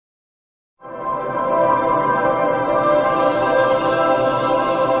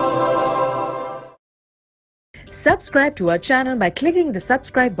Subscribe to our channel by clicking the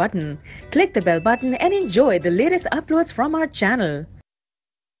subscribe button. Click the bell button and enjoy the latest uploads from our channel.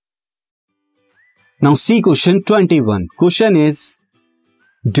 Now see question 21. Question is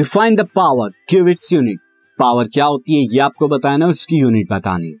define the power, give its unit. Power क्या होती है ये आपको बताना है, उसकी unit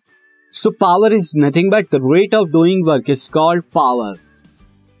बतानी है. So power is nothing but the rate of doing work is called power.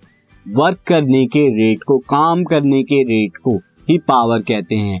 Work करने के रेट को, काम करने के रेट को ही पावर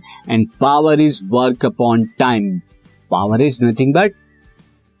कहते हैं. And power is work upon time. Power is nothing but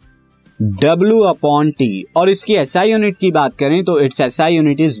W upon T. और इसकी SI यूनिट की बात करें तो it's SI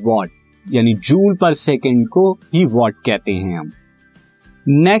unit is what, यानी जूल पर सेकेंड को ही वॉट कहते हैं हम.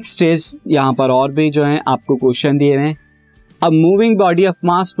 नेक्स्ट इज, यहां पर और भी जो है आपको क्वेश्चन दिए हैं. A moving body of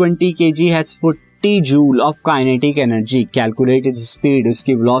mass 20 kg has 40 joule of kinetic energy. Calculated speed,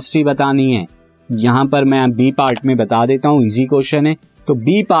 उसकी वेलोसिटी बतानी है. यहां पर मैं बी पार्ट में बता देता हूं, इजी क्वेश्चन है. तो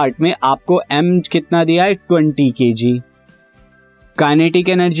बी पार्ट में आपको m कितना दिया है, 20 kg. काइनेटिक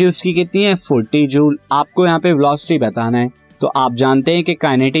एनर्जी उसकी कितनी है, 40 जूल. आपको यहाँ पे वेलोसिटी बताना है. तो आप जानते हैं कि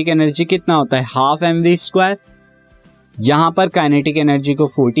काइनेटिक एनर्जी कितना होता है, हाफ mv स्क्वायर. यहां पर काइनेटिक एनर्जी को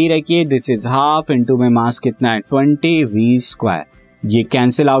 40 रखिए, दिस इज हाफ इंटू में मास कितना है 20 v स्क्वायर. ये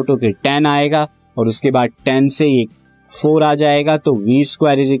कैंसिल आउट होकर 10 आएगा और उसके बाद 10 से ये 4 आ जाएगा, तो v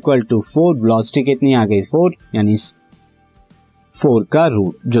square is equal to 4. Velocity कितनी आ गई 4, यानी 4 का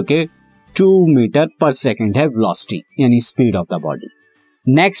रूट, जो कि 2 मीटर पर सेकेंड है वेलोसिटी, यानी speed of the body.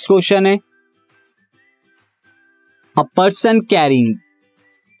 Next question है a person carrying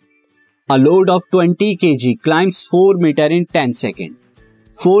a load of 20 kg climbs 4 meter in 10 second.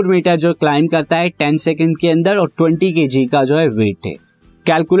 4 metre जो क्लाइम करता है 10 सेकेंड के अंदर और 20 kg का जो है वेट है.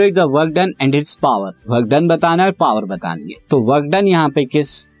 Calculate the work done and it's power. Work done बताना है और पावर बतानी है. तो वर्क डन यहाँ पे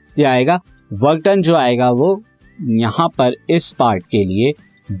किस आएगा, वर्क डन जो आएगा वो यहाँ पर इस पार्ट के लिए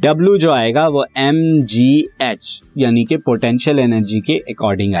W जो आएगा वो mgh, यानी कि पोटेंशियल एनर्जी के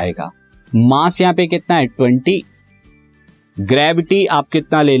अकॉर्डिंग आएगा. मास यहाँ पे कितना है 20. ग्रेविटी आप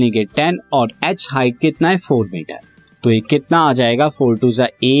कितना ले लेंगे 10 और h हाइट कितना है 4 मीटर. तो ये कितना आ जाएगा 4 टू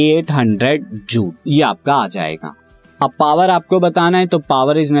 800 जूल, ये आपका आ जाएगा. अब पावर आपको बताना है, तो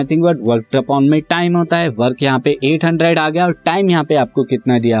power is nothing but work upon में टाइम होता है. वर्क यहाँ पे 800 आ गया और टाइम यहाँ पे आपको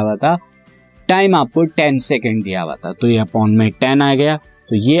कितना दिया हुआ था, टाइम आपको 10 सेकेंड दिया हुआ था, तो ये अपॉन में 10 आ गया.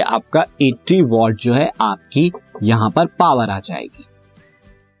 तो ये आपका 80 वॉट जो है आपकी यहाँ पर पावर आ जाएगी.